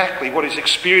exactly what his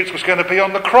experience was going to be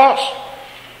on the cross.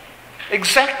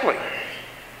 Exactly.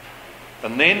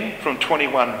 And then from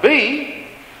 21b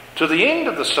to the end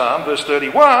of the psalm, verse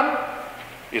 31,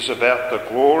 is about the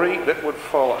glory that would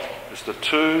follow. It's the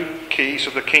two keys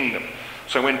of the kingdom.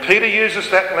 So when Peter uses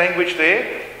that language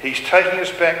there, he's taking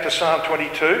us back to Psalm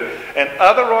 22 and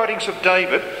other writings of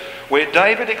David, where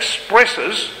David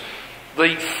expresses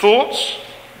the thoughts,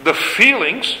 the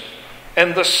feelings,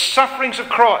 and the sufferings of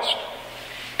Christ,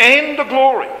 and the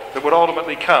glory that would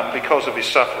ultimately come because of his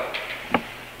suffering.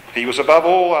 He was above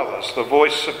all others the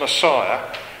voice of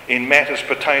Messiah in matters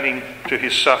pertaining to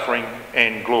his suffering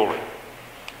and glory.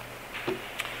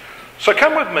 So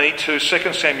come with me to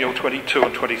 2 Samuel 22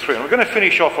 and 23. And we're going to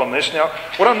finish off on this. Now,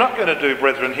 what I'm not going to do,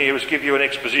 brethren, here is give you an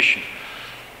exposition.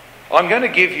 I'm going to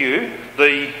give you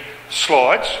the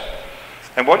slides.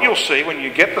 And what you'll see when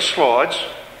you get the slides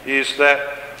is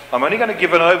that I'm only going to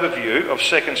give an overview of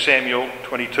 2 Samuel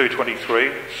 22,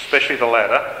 23, especially the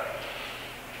latter.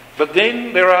 But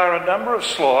then there are a number of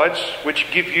slides which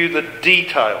give you the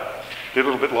detail. They're a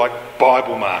little bit like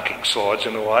Bible marking slides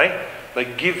in a way. They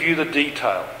give you the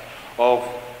detail of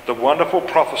the wonderful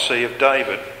prophecy of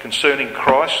David concerning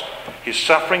Christ, his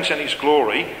sufferings and his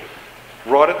glory,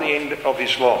 right at the end of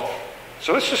his life.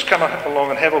 So let's just come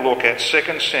along and have a look at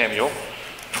 2 Samuel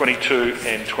 22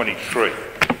 and 23.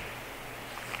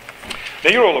 Now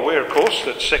you're all aware, of course,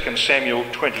 that 2 Samuel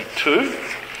 22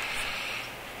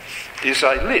 is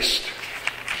a list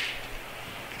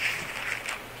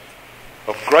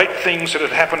of great things that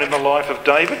had happened in the life of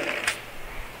David.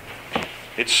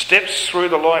 It steps through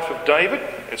the life of David.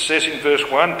 It says in verse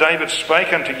 1, David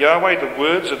spake unto Yahweh the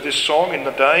words of this song in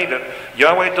the day that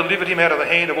Yahweh delivered him out of the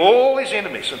hand of all his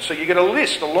enemies. And so you get a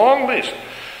list, a long list,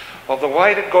 of the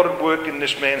way that God had worked in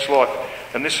this man's life.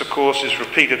 And this, of course, is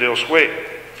repeated elsewhere.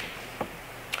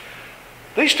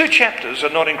 These two chapters are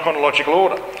not in chronological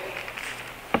order.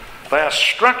 They are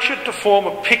structured to form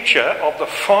a picture of the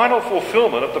final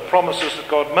fulfilment of the promises that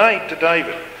God made to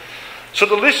David. So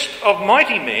the list of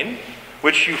mighty men,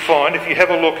 which you find if you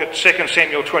have a look at 2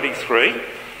 Samuel 23,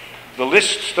 the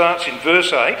list starts in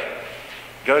verse 8,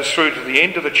 goes through to the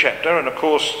end of the chapter, and of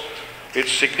course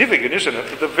it's significant, isn't it,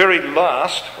 that the very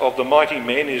last of the mighty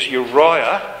men is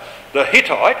Uriah the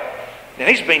Hittite. Now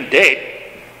he's been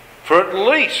dead for at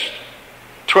least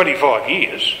 25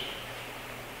 years.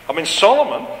 I mean,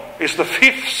 Solomon is the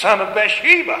fifth son of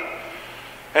Bathsheba,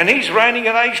 and he's reigning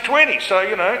at age 20,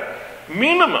 so,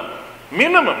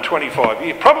 minimum 25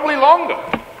 years, probably longer.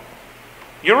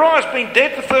 Uriah's been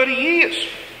dead for 30 years,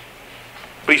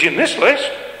 but he's in this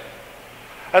list.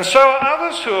 And so are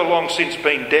others who have long since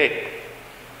been dead.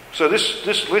 So this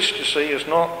list, you see, is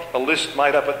not a list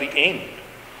made up at the end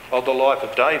of the life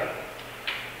of David.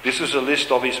 This is a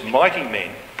list of his mighty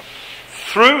men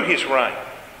through his reign.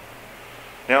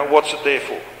 Now, what's it there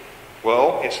for?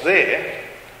 Well, it's there,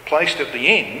 placed at the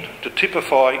end, to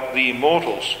typify the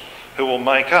immortals who will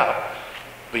make up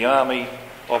the army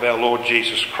of our Lord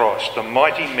Jesus Christ, the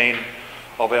mighty men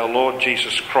of our Lord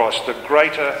Jesus Christ, the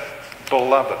greater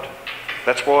beloved.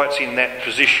 That's why it's in that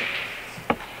position.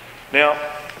 Now,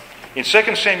 in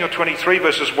 2 Samuel 23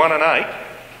 verses 1 and 8,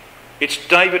 it's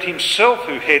David himself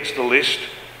who heads the list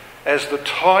as the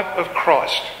type of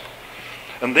Christ.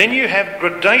 And then you have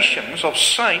gradations of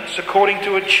saints according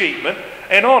to achievement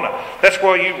and honour. That's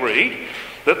why you read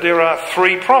that there are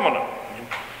three prominent.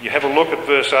 You have a look at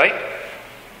verse 8,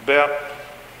 about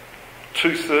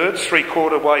 2/3,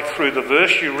 3/4 way through the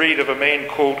verse, you read of a man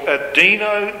called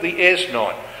Adino the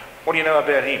Eznite. What do you know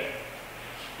about him?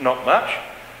 Not much.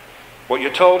 What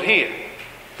you're told here.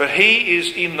 But he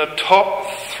is in the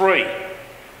top 3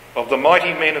 of the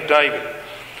mighty men of David.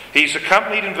 He's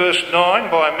accompanied in verse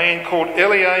 9 by a man called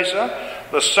Eleazar,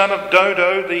 the son of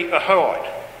Dodo the Ahohite.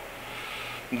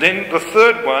 Then the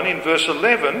third one in verse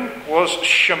 11 was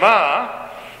Shammah,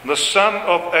 the son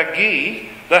of Agi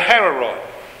the Hararite.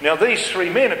 Now these three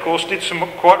men, of course, did some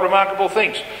quite remarkable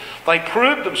things. They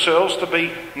proved themselves to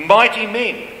be mighty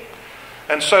men.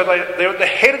 And so they're at the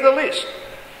head of the list.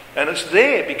 And it's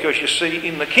there because, you see,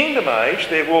 in the kingdom age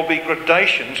there will be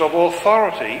gradations of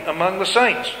authority among the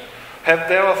saints. Have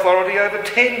thou authority over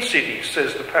 10 cities,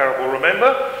 says the parable,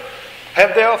 remember?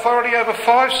 Have thou authority over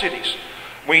 5 cities?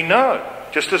 We know,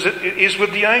 just as it is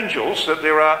with the angels, that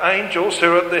there are angels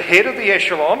who are at the head of the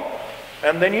echelon,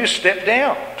 and then you step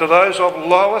down to those of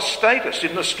lower status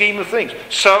in the scheme of things.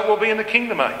 So it will be in the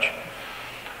kingdom age.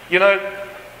 You know,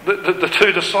 the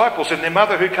two disciples and their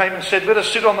mother who came and said, let us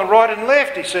sit on the right and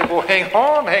left. He said, well, hang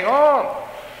on.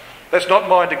 That's not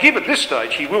mine to give at this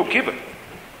stage. He will give it,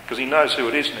 because he knows who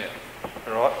it is now.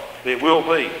 All right? There will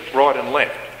be right and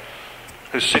left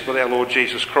who sit with our Lord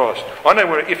Jesus Christ. I know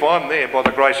where, if I'm there by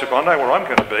the grace of God, I know where I'm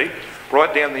going to be,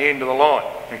 right down the end of the line,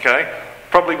 okay?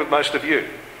 Probably with most of you,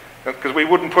 because we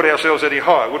wouldn't put ourselves any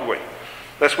higher, would we?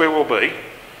 That's where we'll be.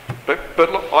 But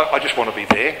look, I just want to be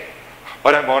there.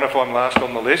 I don't mind if I'm last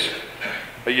on the list.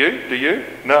 Are you? Do you?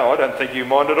 No, I don't think you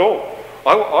mind at all.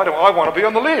 I want to be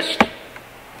on the list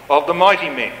of the mighty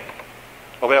men.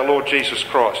 of our Lord Jesus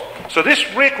Christ. So this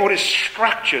record is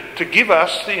structured to give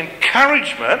us the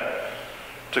encouragement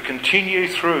to continue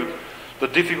through the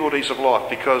difficulties of life,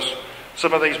 because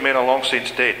some of these men are long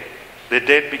since dead. They're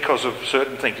dead because of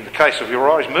certain things. In the case of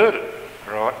Uriah, he's murdered,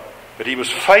 right? But he was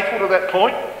faithful to that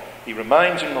point. He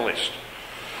remains in the list.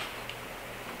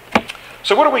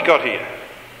 So what have we got here?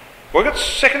 We've got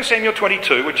 2 Samuel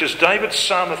 22, which is David's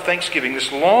psalm of thanksgiving,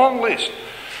 this long list.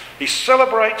 He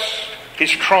celebrates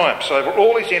his triumphs over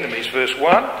all his enemies, verse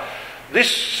 1. This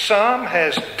psalm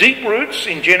has deep roots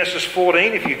in Genesis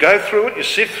 14. If you go through it, you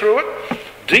sift through it.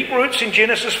 Deep roots in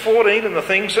Genesis 14 and the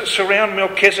things that surround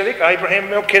Melchizedek, Abraham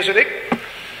Melchizedek,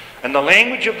 and the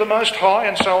language of the Most High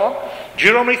and so on.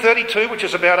 Deuteronomy 32, which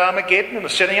is about Armageddon and the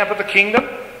setting up of the kingdom.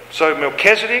 So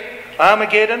Melchizedek,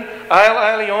 Armageddon, El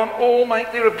Elyon all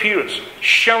make their appearance,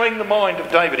 showing the mind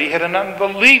of David. He had an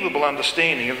unbelievable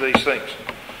understanding of these things.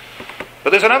 But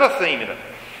there's another theme in it.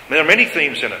 There are many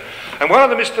themes in it. And one of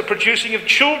them is the producing of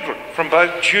children from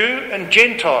both Jew and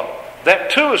Gentile.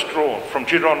 That too is drawn from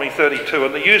Deuteronomy 32.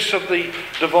 And the use of the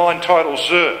divine title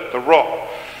Zer, the rock,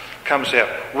 comes out.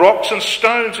 Rocks and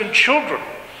stones and children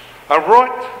are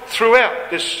right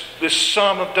throughout this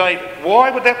psalm of David.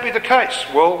 Why would that be the case?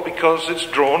 Well, because it's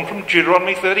drawn from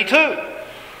Deuteronomy 32.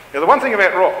 Now, the one thing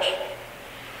about rocks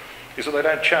is that they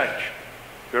don't change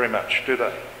very much, do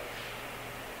they?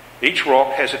 Each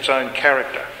rock has its own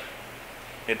character.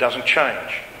 It doesn't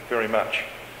change very much.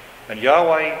 And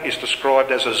Yahweh is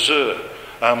described as a Zer,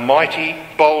 a mighty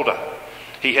boulder.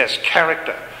 He has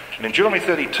character. And in Deuteronomy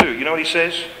 32, you know what he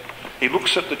says? He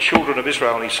looks at the children of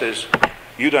Israel and he says,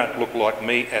 "You don't look like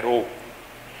me at all.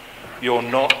 You're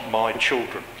not my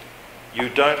children. You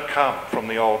don't come from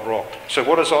the old rock." So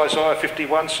what does Isaiah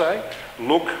 51 say?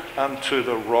 "Look unto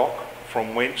the rock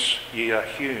from whence ye are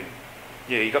hewn."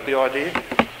 Yeah, you got the idea?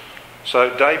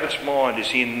 So David's mind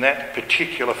is in that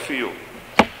particular field.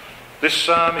 This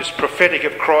psalm is prophetic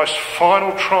of Christ's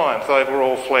final triumph over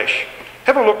all flesh.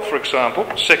 Have a look, for example,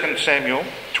 2 Samuel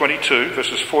 22,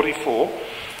 verses 44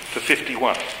 to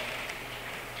 51.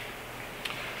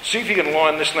 See if you can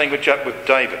line this language up with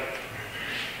David.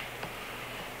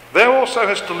 "Thou also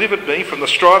hast delivered me from the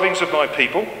strivings of my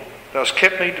people. Thou hast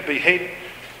kept me to be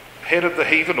head of the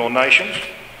heathen or nations.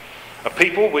 A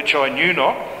people which I knew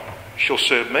not shall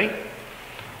serve me.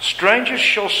 Strangers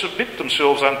shall submit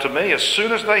themselves unto me. As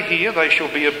soon as they hear, they shall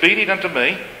be obedient unto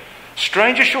me.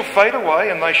 Strangers shall fade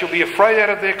away, and they shall be afraid out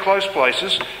of their close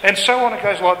places." And so on, it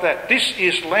goes like that. This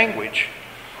is language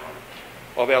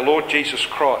of our Lord Jesus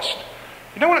Christ.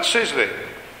 You know what it says there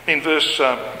in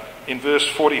verse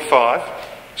 45?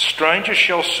 "Strangers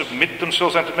shall submit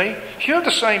themselves unto me." Here at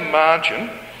the same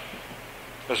margin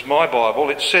as my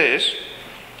Bible, it says,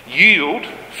 "Yield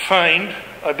feigned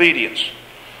obedience."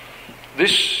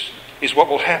 This is what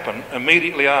will happen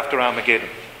immediately after Armageddon,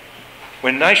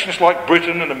 when nations like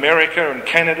Britain and America and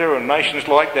Canada and nations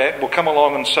like that will come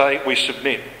along and say, "We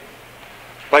submit."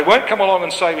 They won't come along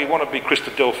and say, "We want to be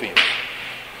Christadelphians."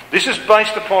 This is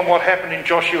based upon what happened in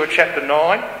Joshua chapter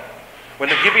 9, when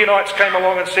the Gibeonites came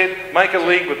along and said, "Make a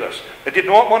league with us." They did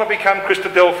not want to become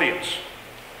Christadelphians.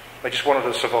 They just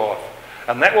wanted to survive.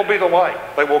 And that will be the way.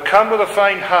 They will come with a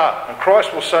faint heart, and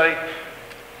Christ will say,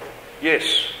 "Yes,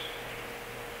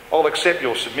 I'll accept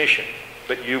your submission,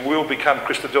 but you will become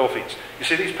Christadelphians." You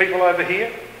see these people over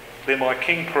here? They're my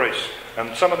king priests,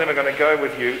 and some of them are going to go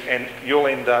with you, and you'll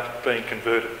end up being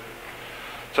converted.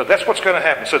 So that's what's going to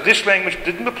happen. So this language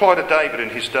didn't apply to David in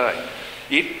his day.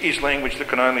 It is language that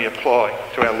can only apply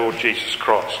to our Lord Jesus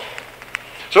Christ.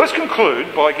 So let's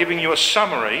conclude by giving you a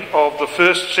summary of the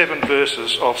first 7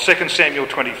 verses of 2 Samuel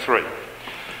 23.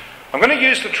 I'm going to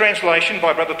use the translation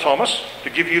by Brother Thomas to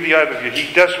give you the overview.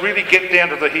 He does really get down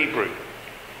to the Hebrew.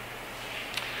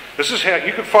 This is how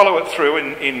you can follow it through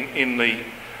in the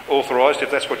authorised,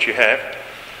 if that's what you have,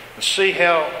 and see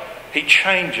how he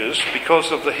changes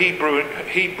because of the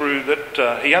Hebrew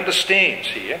that he understands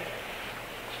here.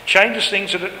 Changes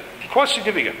things that are quite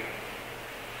significant.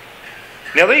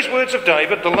 Now these words of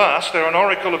David, the last, are an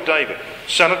oracle of David,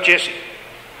 son of Jesse.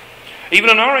 Even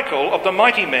an oracle of the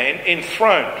mighty man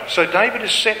enthroned. So David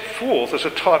is set forth as a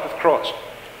type of Christ.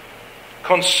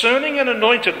 Concerning an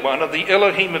anointed one of the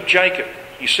Elohim of Jacob.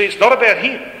 You see, it's not about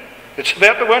him. It's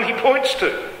about the one he points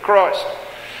to, Christ.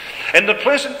 And the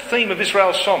pleasant theme of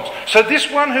Israel's songs. So this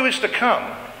one who is to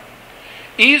come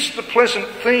is the pleasant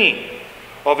theme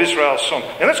of Israel's song.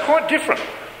 And that's quite different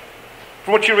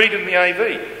from what you read in the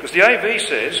AV. Because the AV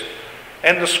says,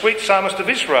 "And the sweet psalmist of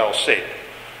Israel said."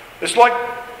 It's like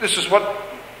this is what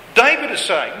David is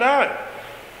saying. No,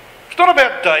 it's not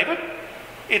about David.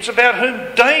 It's about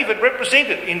whom David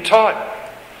represented in type.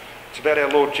 It's about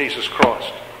our Lord Jesus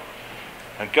Christ.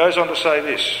 And goes on to say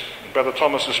this, in Brother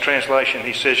Thomas's translation,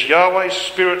 he says, Yahweh's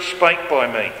Spirit spake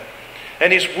by me,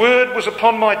 and his word was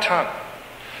upon my tongue.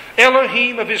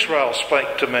 Elohim of Israel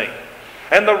spake to me,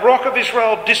 and the Rock of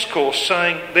Israel discoursed,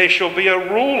 saying, there shall be a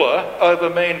ruler over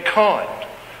mankind,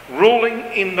 ruling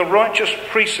in the righteous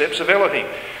precepts of Elohim.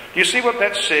 Do you see what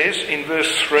that says in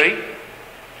verse 3?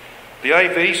 The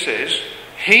AV says,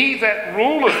 he that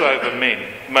ruleth over men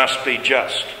must be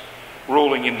just,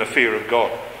 ruling in the fear of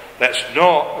God. That's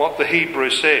not what the Hebrew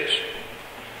says.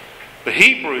 The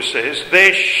Hebrew says,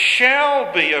 there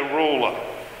shall be a ruler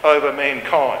over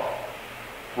mankind,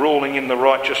 ruling in the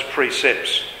righteous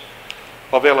precepts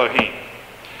of Elohim.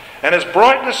 And as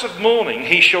brightness of morning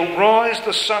he shall rise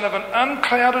the sun of an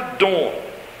unclouded dawn,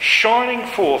 shining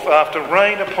forth after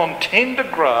rain upon tender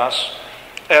grass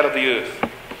out of the earth.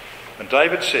 And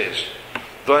David says,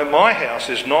 though my house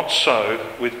is not so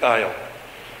with ale,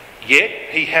 yet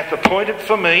he hath appointed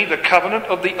for me the covenant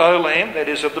of the Olam, that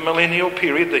is of the millennial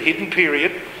period, the hidden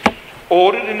period,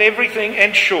 ordered in everything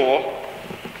and sure.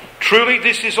 Truly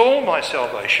this is all my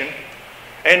salvation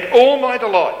and all my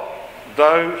delight,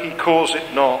 though he cause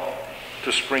it not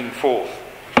to spring forth.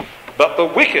 But the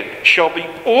wicked shall be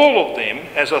all of them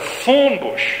as a thorn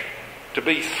bush, to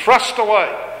be thrust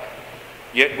away,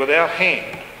 yet without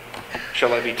hand shall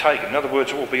they be taken. In other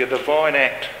words, it will be a divine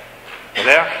act.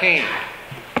 Without hand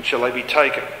shall they be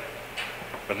taken.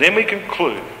 And then we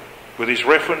conclude with his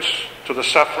reference to the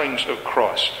sufferings of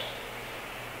Christ.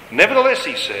 Nevertheless,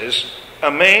 he says,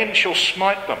 a man shall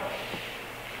smite them.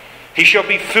 He shall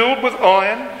be filled with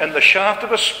iron and the shaft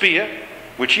of a spear,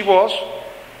 which he was,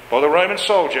 by the Roman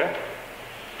soldier,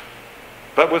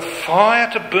 but with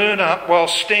fire to burn up while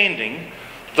standing,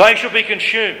 they shall be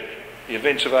consumed. The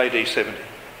events of AD 70.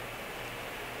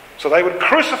 So they would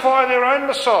crucify their own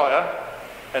Messiah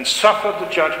and suffer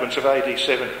the judgments of AD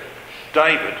 70.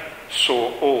 David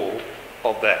saw all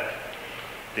of that.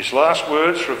 His last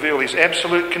words reveal his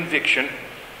absolute conviction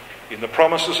in the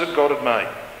promises that God had made.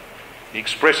 He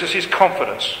expresses his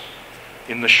confidence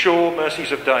in the sure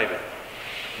mercies of David.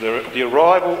 The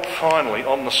arrival finally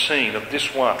on the scene of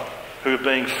this one who,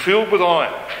 being filled with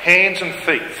iron, hands and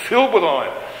feet filled with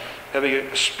iron, having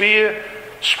a spear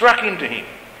struck into him,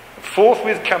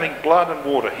 forthwith coming blood and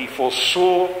water, he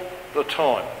foresaw the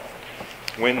time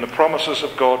when the promises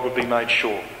of God would be made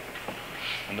sure,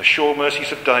 and the sure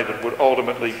mercies of David would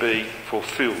ultimately be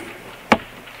fulfilled.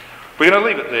 We're going to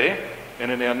leave it there,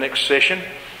 and in our next session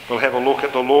we'll have a look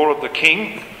at the law of the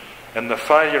king and the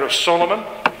failure of Solomon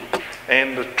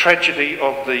and the tragedy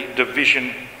of the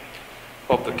division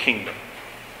of the kingdom.